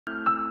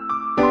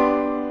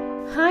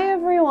Hi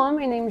everyone,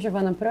 my name is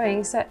Giovanna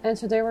Proença, and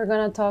today we're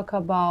going to talk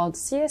about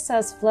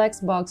CSS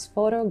Flexbox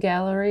photo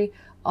gallery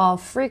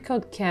of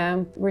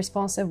freeCodeCamp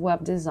responsive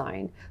web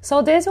design.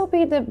 So this will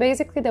be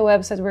basically the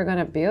website we're going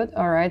to build.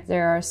 All right,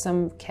 there are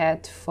some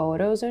cat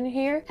photos in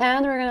here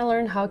and we're going to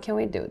learn how can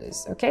we do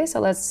this. Okay, so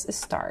let's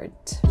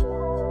start.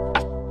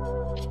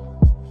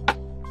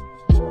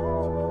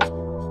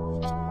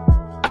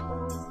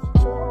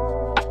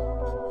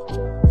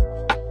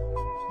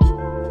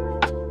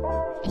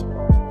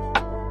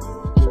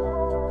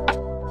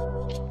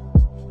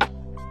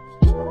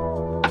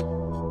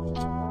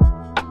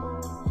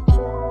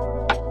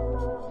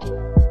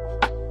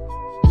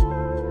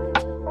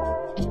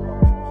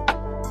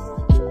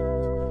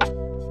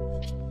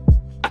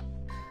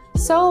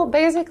 So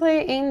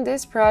basically in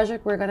this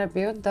project we're gonna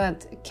build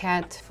that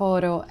cat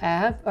photo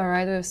app, all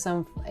right, with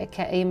some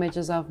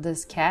images of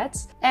these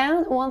cats.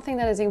 And one thing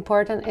that is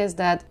important is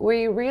that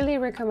we really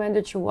recommend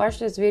that you watch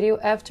this video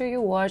after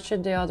you watch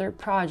the other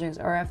projects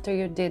or after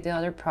you did the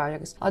other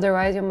projects.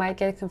 Otherwise you might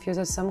get confused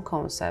with some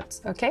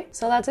concepts, okay?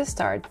 So let's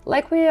start.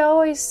 Like we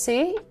always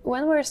see,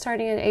 when we're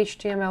starting an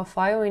HTML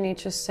file, we need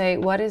to say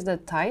what is the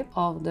type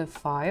of the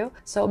file.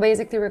 So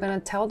basically we're gonna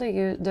tell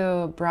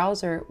the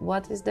browser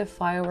what is the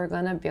file we're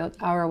gonna build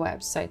our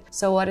website.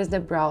 So what is the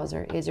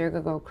browser? Is your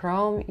Google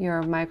Chrome,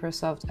 your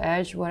Microsoft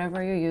Edge,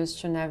 whatever you use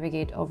to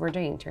navigate over the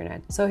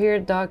internet. So here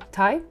doc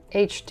type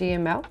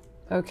HTML.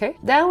 Okay,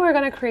 then we're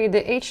gonna create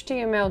the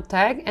HTML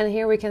tag, and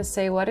here we can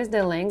say what is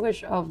the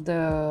language of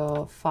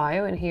the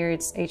file, and here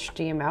it's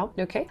HTML.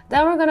 Okay,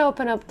 then we're gonna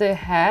open up the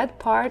head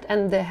part,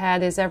 and the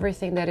head is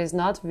everything that is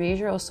not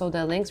visual, so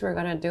the links we're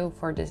gonna do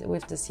for this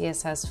with the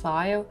CSS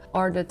file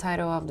or the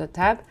title of the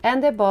tab,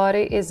 and the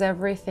body is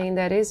everything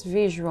that is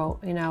visual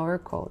in our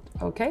code.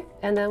 Okay,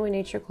 and then we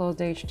need to close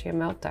the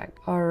HTML tag.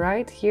 All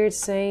right, here it's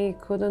saying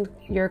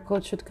your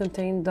code should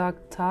contain doc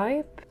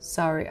type.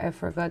 Sorry, I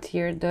forgot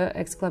here the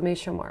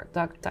exclamation mark,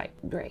 doc type.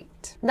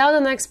 Great. Now the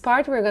next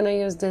part, we're gonna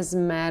use this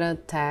meta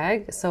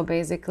tag. So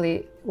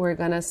basically we're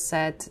gonna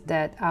set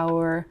that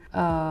our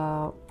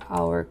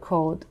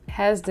code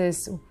has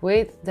this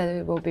width that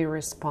it will be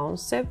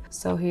responsive.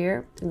 So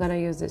here I'm gonna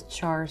use this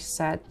char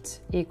set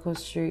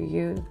equals to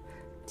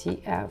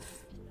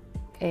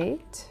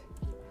UTF-8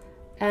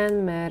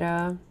 and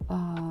meta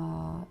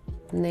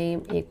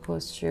name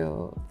equals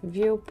to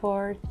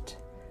viewport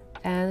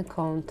and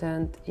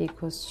content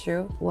equals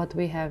to what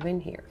we have in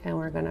here, and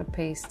we're gonna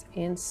paste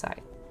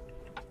inside.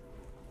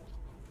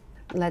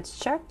 Let's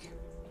check.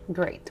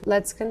 Great,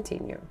 let's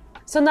continue.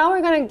 So now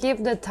we're gonna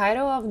give the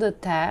title of the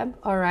tab.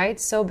 All right,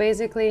 so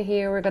basically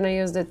here we're gonna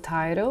use the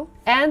title,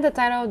 and the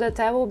title of the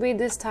tab will be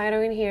this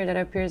title in here that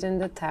appears in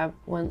the tab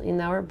one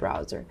in our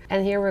browser.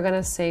 And here we're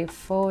gonna say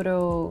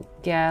photo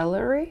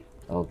gallery.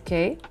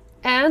 Okay,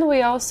 and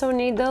we also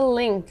need the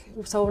link.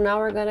 So now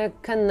we're gonna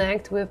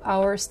connect with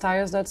our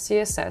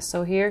styles.css.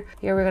 So here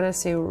we're gonna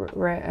say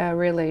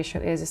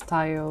relation is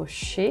style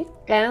sheet,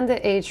 and the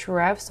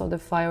href, so the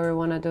file we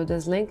wanna do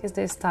this link, is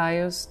the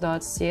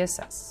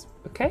styles.css.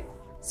 Okay,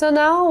 so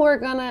now we're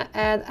gonna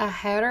add a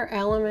header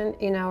element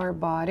in our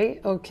body.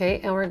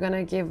 Okay, and we're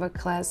gonna give a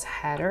class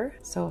header.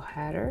 So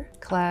header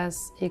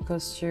class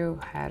equals to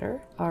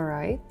header. All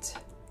right.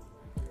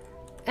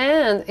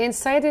 And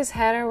inside this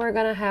header, we're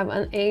gonna have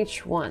an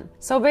H1.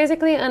 So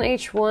basically an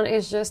H1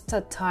 is just a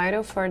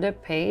title for the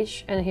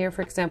page. And here,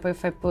 for example,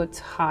 if I put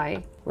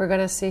hi, we're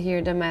gonna see here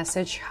the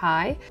message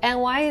hi. And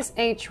why is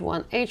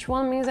H1?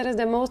 H1 means that is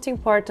the most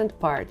important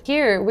part.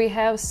 Here we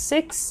have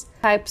 6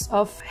 types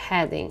of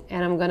heading,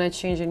 and I'm gonna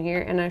change in here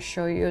and I'll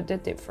show you the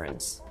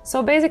difference.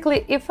 So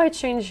basically, if I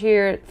change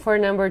here for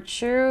number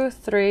 2,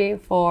 3,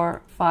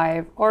 4,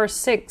 5, or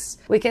 6,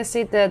 we can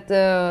see that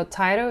the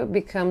title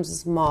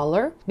becomes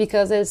smaller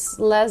because it's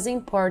less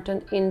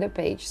important in the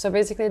page. So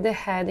basically the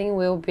heading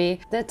will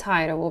be, the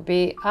title will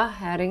be a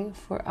heading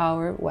for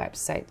our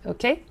website,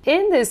 okay?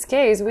 In this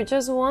case, we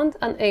just want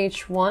an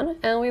H1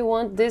 and we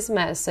want this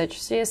message,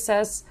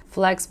 CSS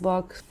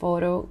Flexbox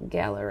photo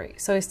gallery.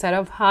 So instead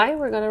of hi,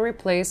 we're gonna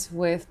replace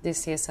with the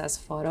CSS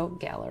photo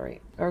gallery.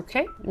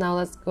 Okay, now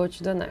let's go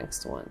to the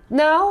next one.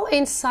 Now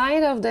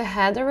inside of the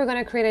header, we're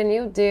gonna create a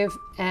new div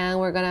and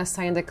we're gonna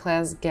assign the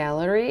class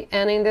gallery.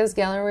 And in this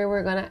gallery,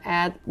 we're gonna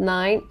add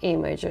 9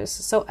 images.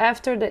 So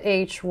after the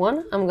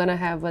H1, I'm gonna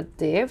have a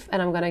div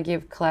and I'm gonna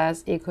give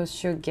class equals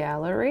to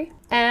gallery.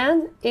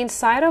 And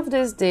inside of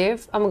this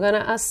div, I'm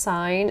gonna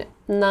assign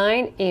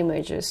 9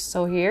 images.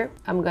 So here,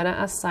 I'm gonna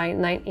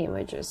assign 9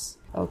 images.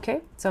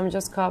 Okay, so I'm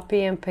just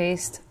copy and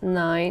paste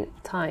 9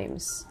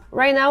 times.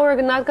 Right now,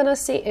 we're not gonna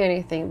see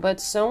anything, but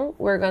soon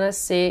we're gonna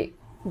see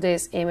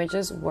these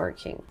images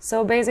working.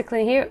 So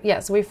basically here,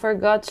 yes, we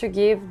forgot to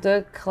give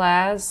the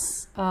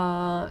class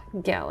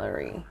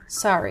gallery.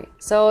 Sorry.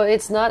 So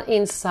it's not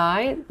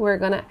inside, we're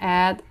gonna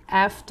add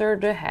after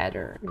the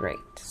header. Great.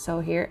 So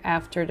here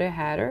after the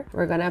header,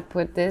 we're gonna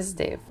put this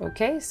div.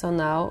 Okay, so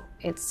now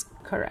it's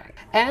correct.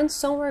 And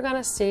soon we're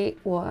gonna see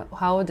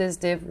how this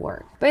div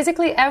works.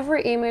 Basically,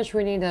 every image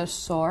we need a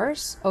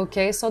source,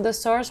 okay? So the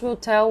source will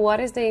tell what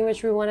is the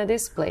image we want to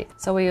display.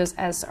 So we use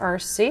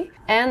src,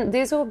 and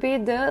this will be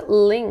the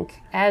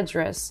link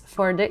address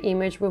for the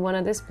image we want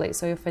to display.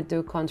 So if I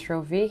do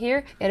Ctrl V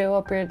here, it will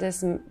appear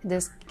this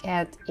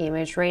cat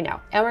image right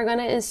now. And we're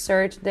gonna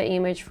insert the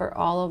image for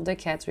all of the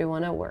cats we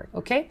want to work,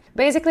 okay?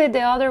 Basically,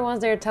 the other ones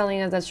they're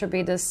telling us that should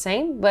be the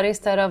same, but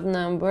instead of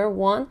number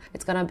 1,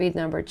 it's gonna be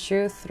number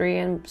 2, 3,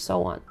 and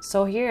so on.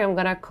 So here I'm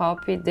gonna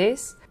copy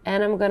this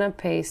and I'm gonna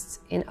paste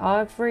in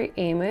every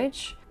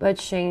image by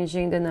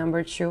changing the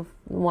number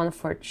 1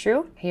 for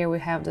 2. Here we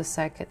have the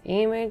second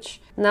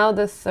image. Now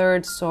the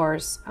third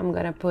source, I'm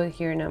gonna put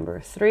here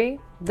number 3.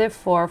 The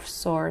fourth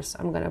source,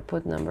 I'm gonna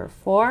put number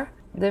 4.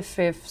 The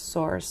fifth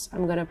source,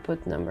 I'm gonna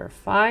put number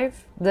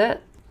 5.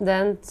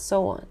 Then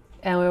so on.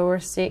 And we will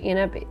see in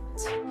a bit.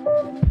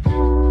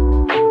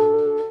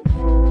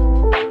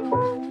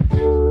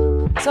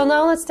 So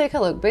now let's take a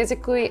look.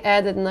 Basically, we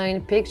added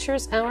 9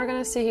 pictures and we're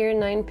gonna see here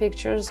 9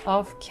 pictures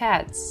of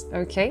cats,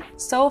 okay?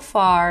 So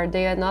far,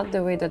 they are not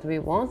the way that we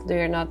want.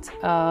 They are not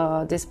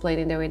displayed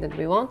in the way that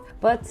we want,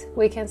 but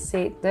we can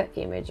see the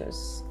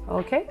images.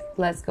 Okay,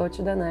 let's go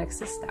to the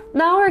next step.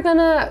 Now we're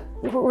gonna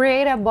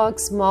create a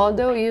box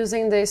model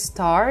using the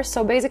star.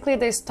 So basically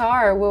the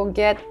star will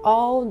get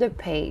all the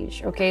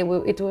page, okay?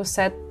 It will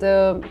set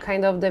the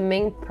kind of the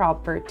main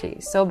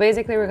property. So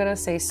basically we're gonna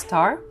say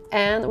star,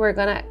 and we're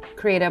gonna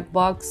create a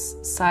box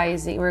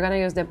sizing. We're gonna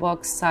use the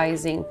box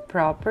sizing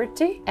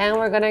property, and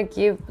we're gonna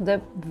give the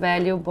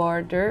value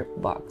border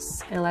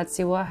box. And let's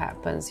see what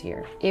happens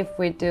here. If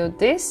we do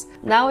this,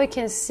 now we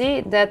can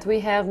see that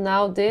we have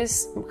now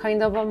this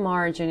kind of a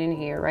margin in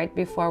here, right?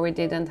 Before we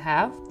didn't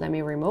have, let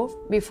me remove.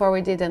 Before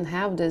we didn't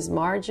have this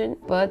margin,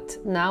 but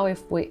now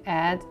if we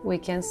add, we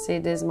can see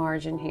this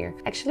margin here.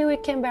 Actually, we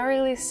can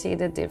barely see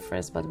the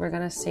difference, but we're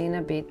gonna see in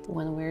a bit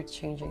when we're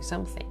changing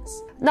some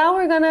things. Now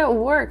we're gonna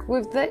work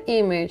with the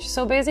image.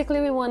 So basically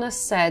we want to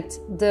set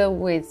the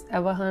width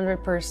of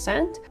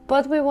 100%,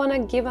 but we want to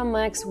give a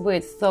max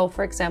width. So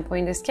for example,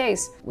 in this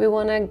case, we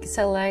want to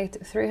select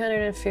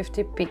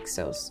 350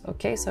 pixels,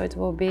 okay? So it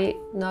will be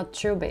not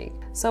too big.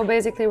 So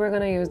basically we're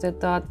going to use the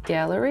dot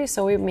gallery.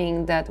 So we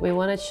mean that we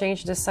want to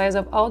change the size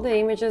of all the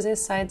images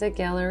inside the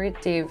gallery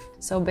div.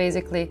 So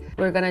basically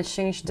we're going to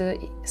change the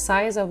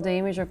size of the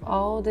image of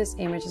all these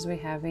images we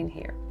have in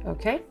here,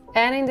 okay?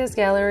 And in this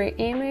gallery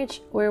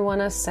image, we want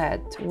to set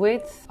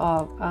width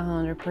of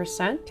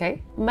 100%,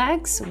 okay?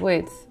 Max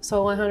width,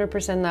 so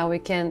 100% now we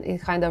can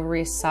kind of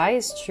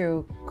resize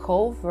to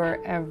cover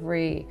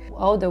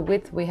all the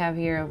width we have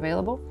here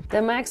available.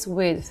 The max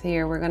width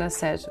here, we're gonna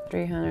set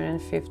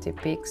 350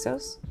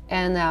 pixels.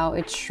 And now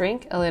it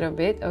shrink a little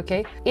bit,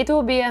 okay? It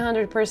will be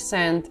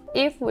 100%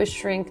 if we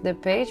shrink the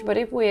page, but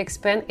if we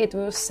expand, it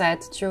will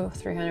set to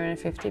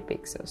 350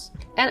 pixels.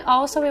 And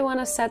also we want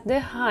to set the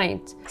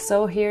height.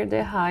 So here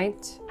the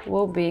height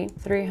will be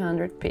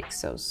 300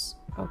 pixels.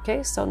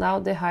 Okay, so now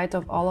the height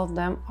of all of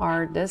them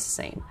are the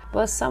same,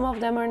 but some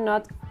of them are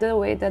not the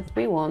way that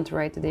we want,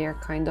 right? They are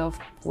kind of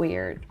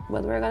weird,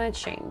 but we're gonna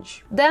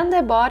change. Then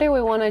the body,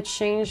 we want to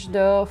change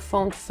the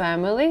font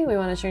family. We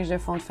want to change the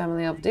font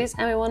family of this,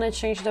 and we want to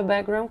change the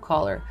background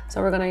color.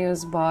 So we're gonna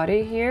use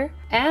body here,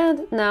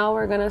 and now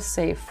we're gonna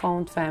say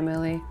font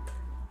family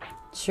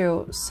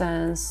to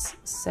sans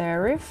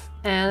serif,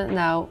 and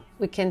now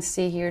we can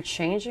see here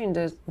changing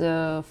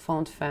the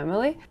font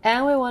family,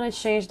 and we want to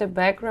change the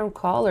background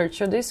color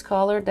to this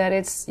color that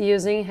it's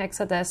using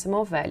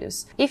hexadecimal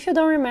values. If you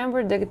don't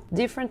remember the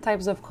different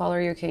types of color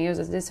you can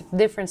use, these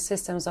different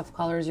systems of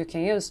colors you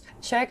can use,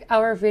 check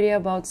our video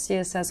about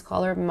CSS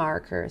color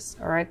markers,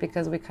 all right,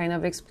 because we kind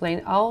of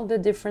explain all the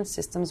different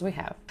systems we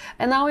have.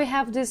 And now we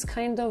have this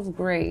kind of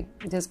gray,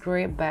 this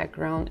gray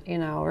background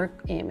in our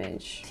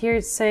image. Here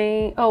it's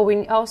saying, oh,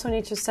 we also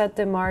need to set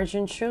the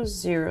margin to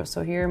 0.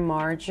 So here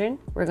margin,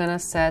 we're gonna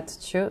set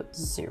to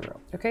 0.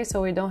 Okay,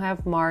 so we don't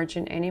have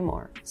margin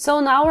anymore. So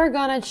now we're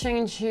gonna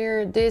change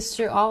here this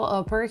to all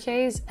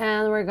uppercase,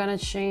 and we're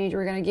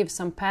gonna give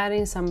some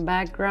padding, some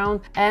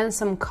background, and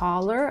some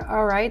color,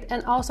 all right?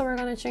 And also we're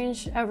gonna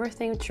change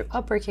everything to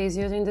uppercase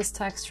using this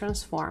text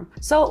transform.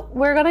 So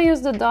we're gonna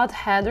use the dot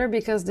header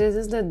because this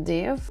is the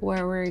div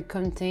where we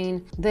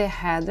contain the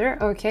header,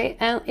 okay?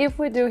 And if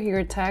we do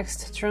here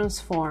text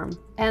transform,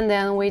 and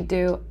then we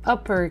do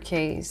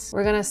uppercase,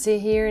 we're gonna see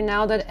here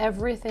now that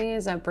everything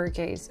is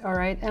uppercase, all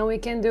right? And we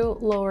can do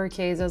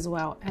lowercase as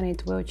well, and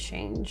it will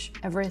change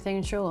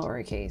everything to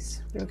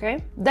lowercase,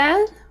 okay?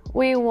 Then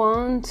we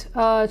want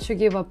to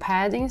give a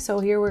padding. So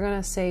here we're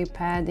gonna say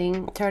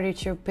padding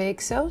 32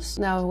 pixels.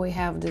 Now we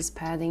have this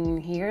padding in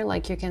here.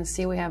 Like you can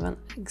see, we have a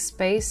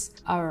space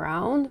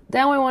around.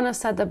 Then we want to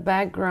set the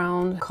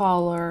background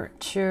color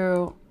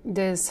to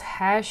this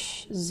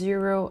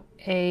 #0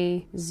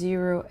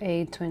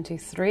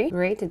 A0823.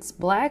 Great, it's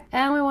black.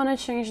 And we want to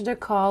change the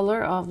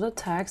color of the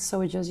text, so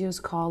we just use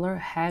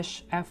color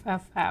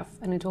 #FFF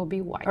and it will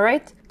be white. All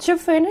right, to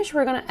finish,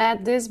 we're gonna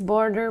add this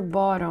border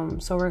bottom.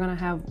 So we're gonna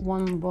have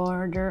one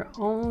border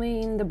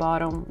only in the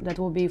bottom that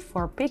will be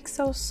 4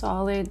 pixels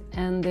solid,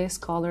 and this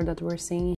color that we're seeing